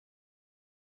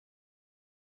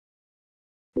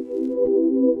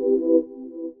So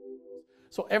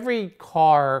every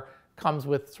car comes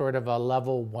with sort of a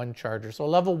level 1 charger. So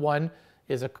level 1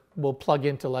 will plug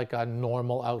into like a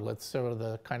normal outlet, sort of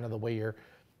the kind of the way your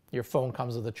phone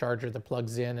comes with a charger that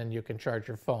plugs in and you can charge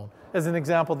your phone. As an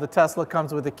example, the Tesla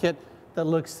comes with a kit that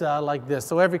looks like this.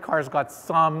 So every car's got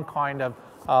some kind of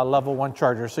level 1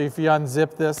 charger. So if you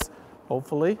unzip this,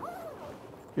 hopefully,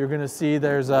 you're going to see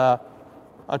there's a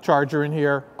charger in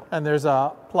here, and there's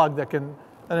a plug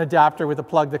an adapter with a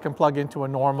plug that can plug into a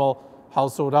normal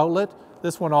household outlet.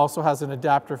 This one also has an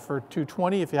adapter for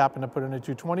 220 if you happen to put in a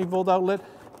 220 volt outlet,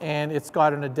 and it's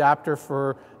got an adapter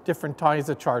for different kinds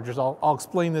of chargers. I'll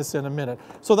explain this in a minute.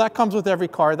 So that comes with every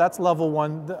car. That's level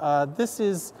 1. This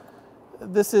is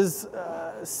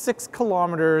 6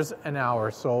 kilometers an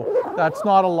hour, so that's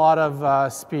not a lot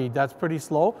of speed. That's pretty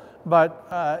slow. But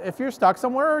if you're stuck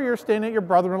somewhere, or you're staying at your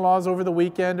brother-in-law's over the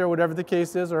weekend, or whatever the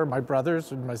case is, or my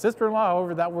brother's or my sister-in-law,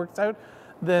 however that works out,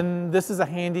 then this is a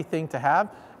handy thing to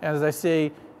have. And as I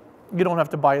say, you don't have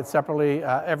to buy it separately.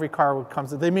 Every car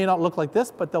comes, they may not look like this,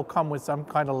 but they'll come with some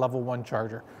kind of level 1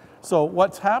 charger. So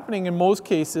what's happening in most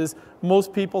cases,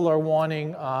 most people are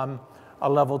wanting a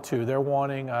level 2. They're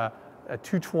wanting a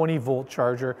 220 volt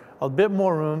charger, a bit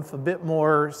more oomph, a bit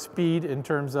more speed in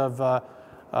terms of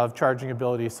charging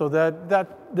ability. So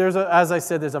as I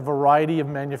said, there's a variety of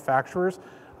manufacturers.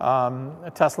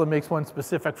 Tesla makes one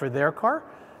specific for their car,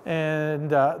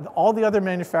 and all the other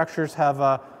manufacturers have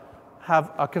a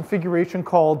configuration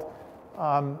called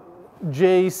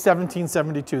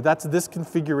J1772. That's this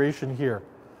configuration here.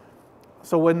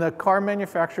 So when the car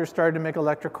manufacturers started to make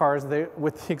electric cars, they,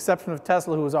 with the exception of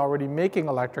Tesla, who was already making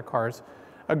electric cars,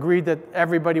 agreed that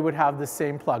everybody would have the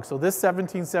same plug. So this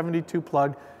 1772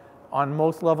 plug on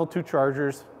most level 2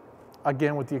 chargers,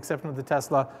 again with the exception of the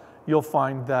Tesla, you'll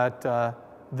find that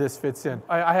this fits in.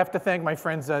 I have to thank my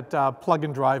friends at Plug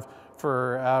and Drive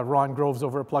for Ron Groves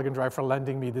over at Plug and Drive for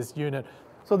lending me this unit.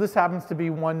 So this happens to be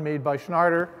one made by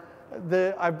Schneider.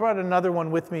 I brought another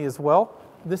one with me as well.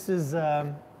 This is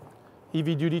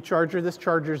EV duty charger. This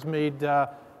charger is made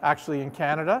actually in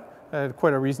Canada,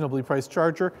 quite a reasonably priced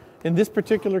charger. In this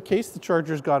particular case, the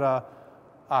charger's got a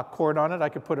cord on it. I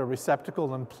could put a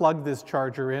receptacle and plug this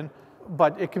charger in,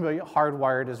 but it can be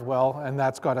hardwired as well, and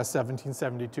that's got a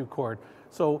 1772 cord.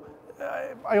 So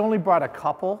I only brought a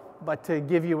couple, but to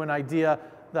give you an idea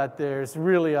that there's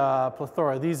really a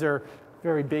plethora. These are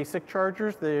very basic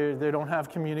chargers. They don't have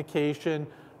communication.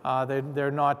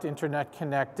 They're not internet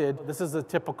connected. This is a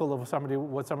typical of what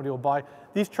somebody will buy.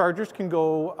 These chargers can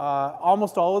go,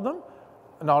 almost all of them,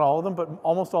 not all of them, but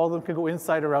almost all of them can go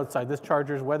inside or outside. This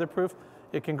charger is weatherproof.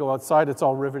 It can go outside. It's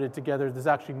all riveted together. There's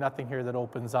actually nothing here that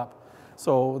opens up.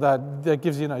 So that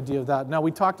gives you an idea of that. Now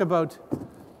we talked about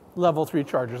level 3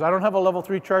 chargers. I don't have a level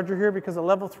 3 charger here because a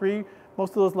level 3,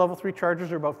 most of those level 3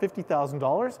 chargers are about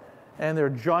 $50,000, and they're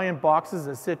giant boxes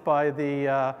that sit by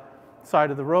the side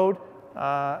of the road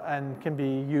and can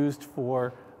be used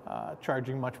for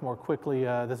charging much more quickly.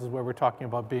 This is where we're talking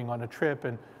about being on a trip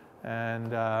and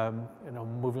you know,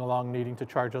 moving along, needing to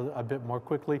charge a bit more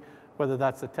quickly, whether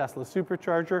that's the Tesla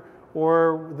supercharger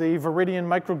or the Viridian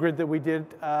microgrid that we did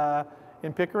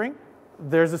in Pickering.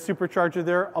 There's a supercharger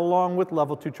there along with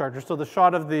level 2 chargers. So the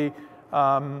shot of the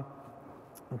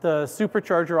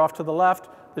supercharger off to the left,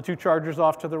 the 2 chargers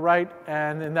off to the right,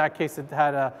 and in that case it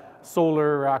had a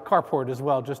solar carport as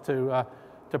well, just to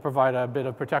provide a bit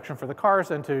of protection for the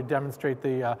cars and to demonstrate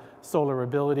the solar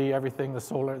ability. Everything, the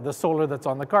solar that's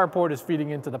on the carport is feeding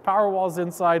into the power walls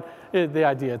inside. The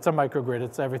idea, it's a microgrid,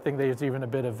 it's everything. There's even a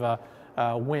bit of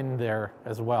wind there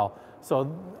as well.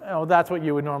 So you know, that's what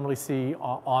you would normally see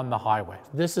on the highway.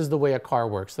 This is the way a car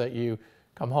works, that you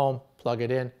come home, plug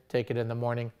it in, take it in the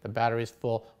morning, the battery's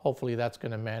full. Hopefully that's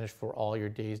going to manage for all your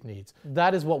day's needs.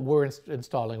 That is what we're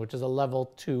installing, which is a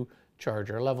level 2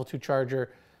 charger. A level 2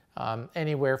 charger,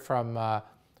 anywhere from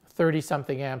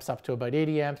 30-something amps up to about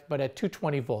 80 amps, but at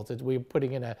 220 volts. We're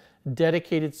putting in a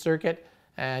dedicated circuit,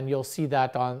 and you'll see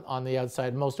that on the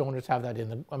outside. Most owners have that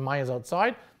in mine is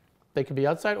outside. They could be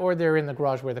outside, or they're in the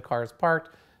garage where the car is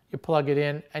parked. You plug it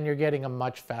in, and you're getting a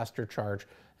much faster charge.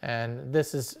 And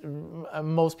this is,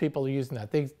 most people are using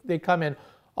that. They come in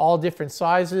all different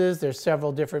sizes. There's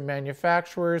several different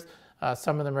manufacturers.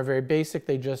 Some of them are very basic.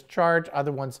 They just charge.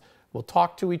 Other ones will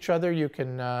talk to each other. You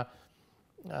can,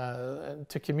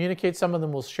 to communicate, some of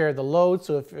them will share the load.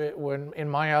 So when in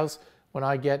my house, when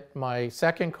I get my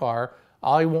second car,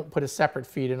 I won't put a separate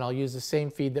feed in. I'll use the same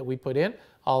feed that we put in.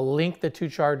 I'll link the 2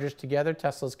 chargers together.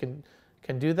 Teslas can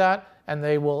do that, and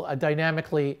they will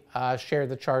dynamically share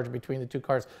the charge between the 2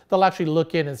 cars. They'll actually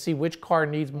look in and see which car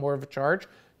needs more of a charge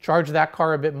charge that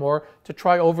car a bit more to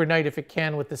try overnight if it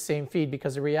can with the same feed,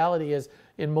 because the reality is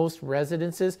in most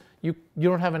residences, you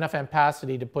don't have enough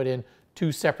ampacity to put in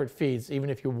 2 separate feeds, even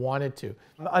if you wanted to.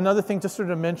 Another thing to sort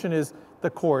of mention is the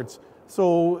cords.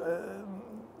 So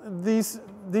these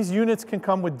units can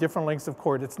come with different lengths of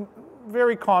cord. It's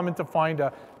very common to find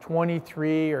a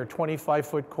 23 or 25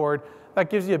 foot cord. That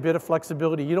gives you a bit of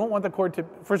flexibility. You don't want the cord to,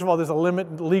 first of all, there's a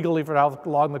limit legally for how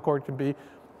long the cord can be.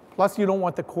 Plus, you don't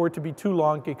want the cord to be too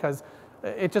long because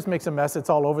it just makes a mess. It's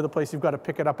all over the place. You've got to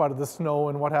pick it up out of the snow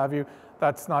and what have you.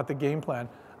 That's not the game plan.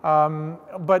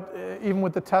 But even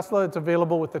with the Tesla, it's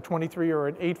available with the 23 or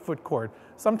an 8-foot cord.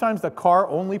 Sometimes the car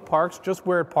only parks just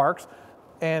where it parks,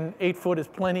 and 8 foot is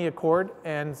plenty of cord,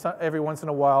 and every once in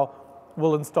a while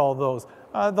we'll install those.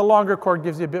 The longer cord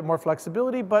gives you a bit more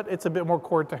flexibility, but it's a bit more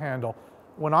cord to handle.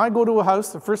 When I go to a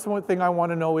house, the first thing I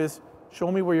want to know is,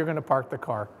 show me where you're going to park the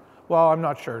car. Well, I'm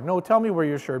not sure. No, tell me where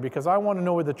you're sure, because I want to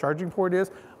know where the charging port is.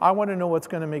 I want to know what's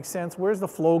going to make sense. Where's the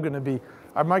flow going to be?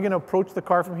 Am I going to approach the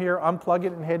car from here, unplug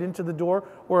it and head into the door?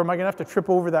 Or am I going to have to trip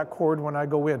over that cord when I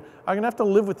go in? I'm going to have to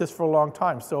live with this for a long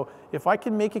time. So if I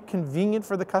can make it convenient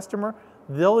for the customer,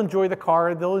 they'll enjoy the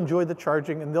car, they'll enjoy the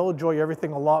charging, and they'll enjoy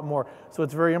everything a lot more. So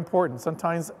it's very important.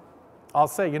 Sometimes I'll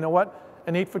say, you know what?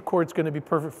 An 8-foot cord is going to be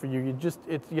perfect for you.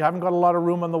 You haven't got a lot of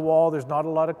room on the wall. There's not a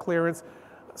lot of clearance.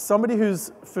 Somebody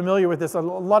who's familiar with this, a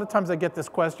lot of times I get this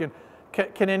question,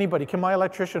 can my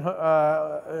electrician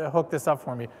hook this up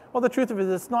for me? Well, the truth of it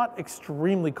is it's not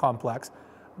extremely complex,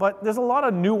 but there's a lot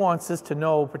of nuances to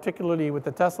know, particularly with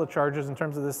the Tesla chargers in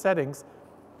terms of the settings.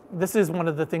 This is one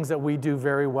of the things that we do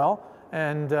very well.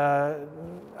 And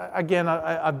again,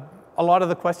 a lot of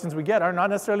the questions we get are not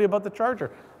necessarily about the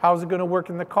charger. How is it going to work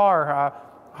in the car?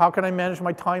 How can I manage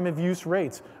my time of use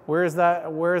rates? Where is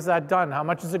that done? How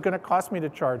much is it going to cost me to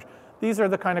charge? These are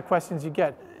the kind of questions you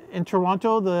get. In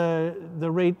Toronto,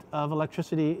 the rate of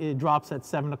electricity, it drops at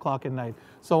 7 o'clock at night.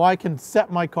 So I can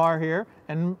set my car here,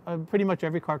 and pretty much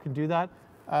every car can do that,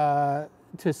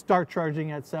 to start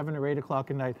charging at 7 or 8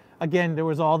 o'clock at night. Again, there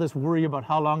was all this worry about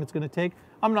how long it's going to take.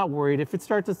 I'm not worried. If it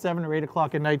starts at 7 or 8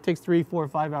 o'clock at night, takes 3, 4,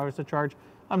 5 hours to charge,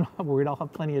 I'm not worried. I'll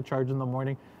have plenty of charge in the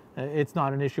morning. It's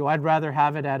not an issue. I'd rather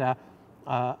have it at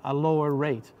a lower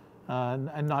rate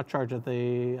and not charge at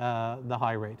the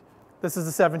high rate. This is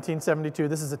a 1772.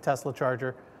 This is a Tesla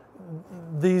charger.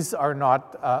 These are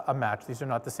not a match. These are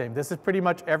not the same. This is pretty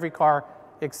much every car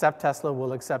except Tesla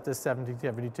will accept this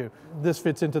 1772. This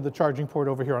fits into the charging port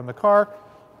over here on the car.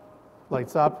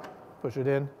 Lights up, push it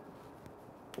in,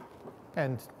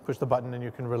 and push the button and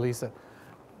you can release it.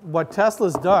 What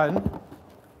Tesla's done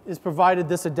is provided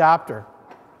this adapter.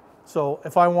 So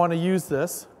if I want to use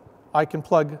this, I can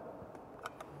plug,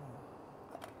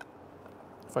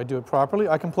 if I do it properly,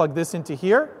 I can plug this into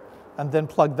here and then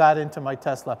plug that into my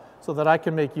Tesla so that I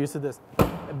can make use of this.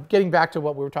 Getting back to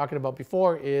what we were talking about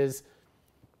before is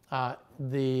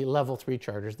the level 3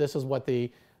 chargers. This is what the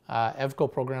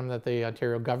EVCO program that the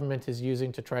Ontario government is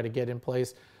using to try to get in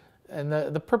place. And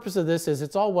the purpose of this is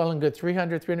it's all well and good,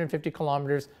 300, 350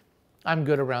 kilometers. I'm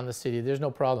good around the city, there's no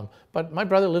problem. But my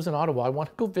brother lives in Ottawa. I want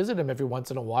to go visit him every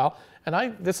once in a while.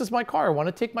 And this is my car, I want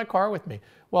to take my car with me.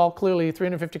 Well, clearly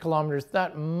 350 kilometers,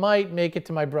 that might make it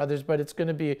to my brother's, but it's going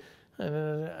to be, I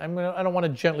don't want to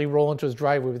gently roll into his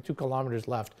driveway with 2 kilometers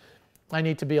left. I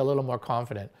need to be a little more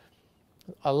confident.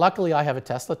 Luckily, I have a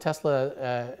Tesla.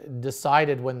 Tesla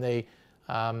decided when they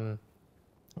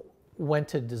went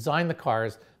to design the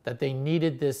cars that they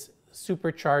needed this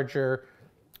supercharger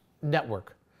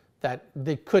network, that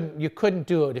you couldn't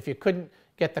do it. If you couldn't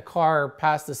get the car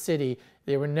past the city,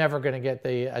 they were never going to get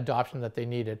the adoption that they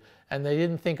needed. And they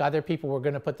didn't think other people were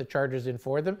going to put the chargers in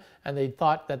for them. And they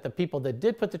thought that the people that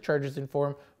did put the chargers in for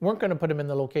them weren't going to put them in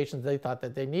the locations they thought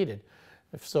that they needed.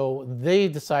 So they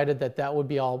decided that that would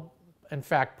be all, in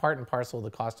fact, part and parcel of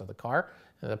the cost of the car,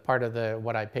 part of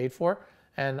what I paid for,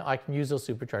 and I can use those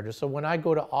superchargers. So when I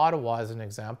go to Ottawa, as an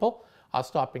example, I'll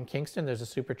stop in Kingston. There's a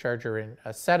set of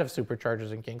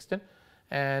superchargers in Kingston,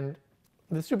 and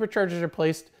the superchargers are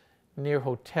placed near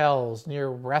hotels, near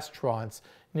restaurants,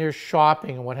 near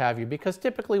shopping and what have you, because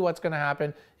typically what's going to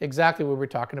happen, exactly what we're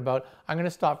talking about, I'm going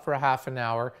to stop for a half an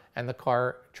hour and the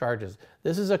car charges.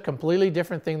 This is a completely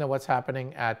different thing than what's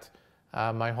happening at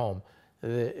my home.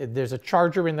 There's a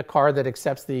charger in the car that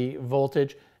accepts the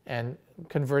voltage and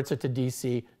converts it to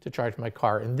DC to charge my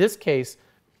car. In this case,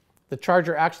 the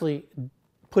charger actually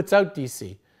puts out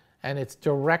DC, and it's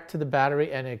direct to the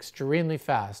battery and extremely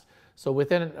fast. So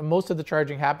most of the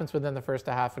charging happens within the first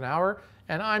half an hour,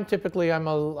 and I'm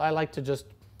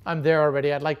there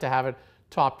already. I'd like to have it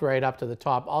topped right up to the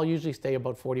top. I'll usually stay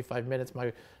about 45 minutes.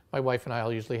 My wife and I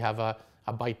will usually have a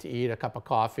a bite to eat, a cup of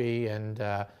coffee, and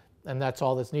that's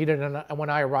all that's needed. And when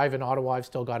I arrive in Ottawa, I've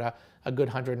still got a good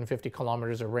 150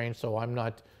 kilometers of range, so I'm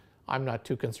not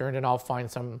too concerned. And I'll find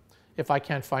some, if I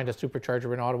can't find a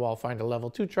supercharger in Ottawa, I'll find a level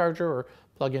 2 charger or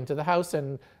plug into the house,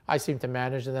 and I seem to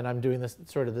manage, and then I'm doing this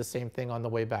sort of the same thing on the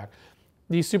way back.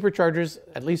 These superchargers,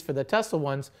 at least for the Tesla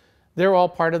ones, they're all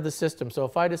part of the system. So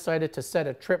if I decided to set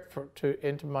a trip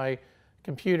into my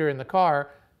computer in the car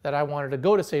that I wanted to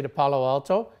go to, say, to Palo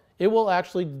Alto, it will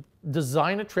actually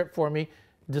design a trip for me,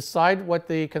 decide what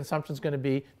the consumption is going to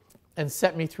be, and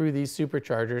set me through these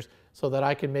superchargers so that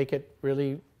I can make it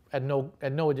really at no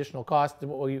additional cost.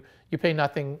 Well, you pay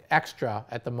nothing extra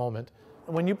at the moment.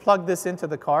 When you plug this into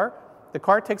the car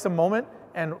takes a moment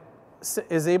and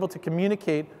is able to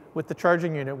communicate with the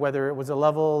charging unit, whether it was a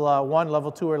level 1, level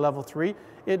 2, or level 3.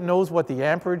 It knows what the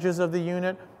amperage is of the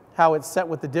unit, how it's set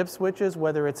with the dip switches,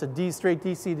 whether it's a straight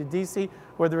DC to DC,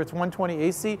 whether it's 120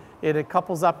 AC. It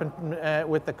couples up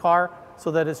with the car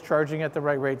so that it's charging at the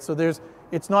right rate. So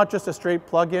it's not just a straight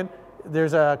plug-in.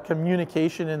 There's a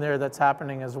communication in there that's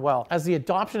happening as well. As the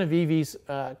adoption of EVs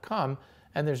come,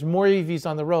 and there's more EVs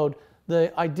on the road,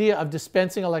 the idea of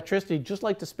dispensing electricity, just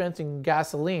like dispensing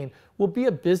gasoline, will be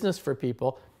a business for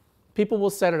people. People will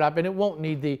set it up, and it won't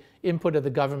need the input of the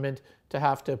government to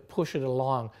have to push it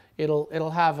along.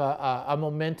 It'll have a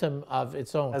momentum of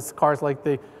its own. As cars like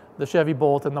the Chevy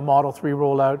Bolt and the Model 3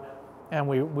 roll out, and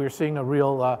we're seeing a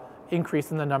real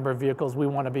increase in the number of vehicles, we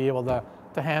want to be able to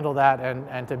handle that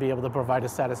and to be able to provide a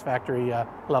satisfactory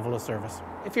level of service.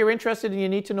 If you're interested and you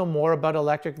need to know more about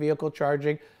electric vehicle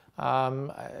charging,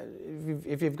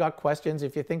 if you've got questions,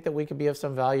 if you think that we could be of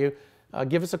some value,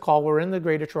 give us a call. We're in the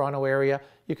Greater Toronto area.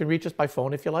 You can reach us by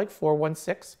phone if you like,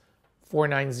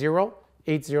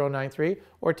 416-490-8093,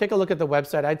 or take a look at the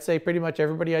website. I'd say pretty much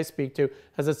everybody I speak to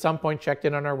has at some point checked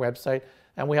in on our website,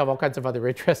 and we have all kinds of other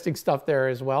interesting stuff there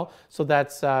as well. So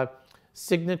that's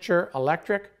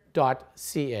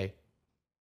signatureelectric.ca.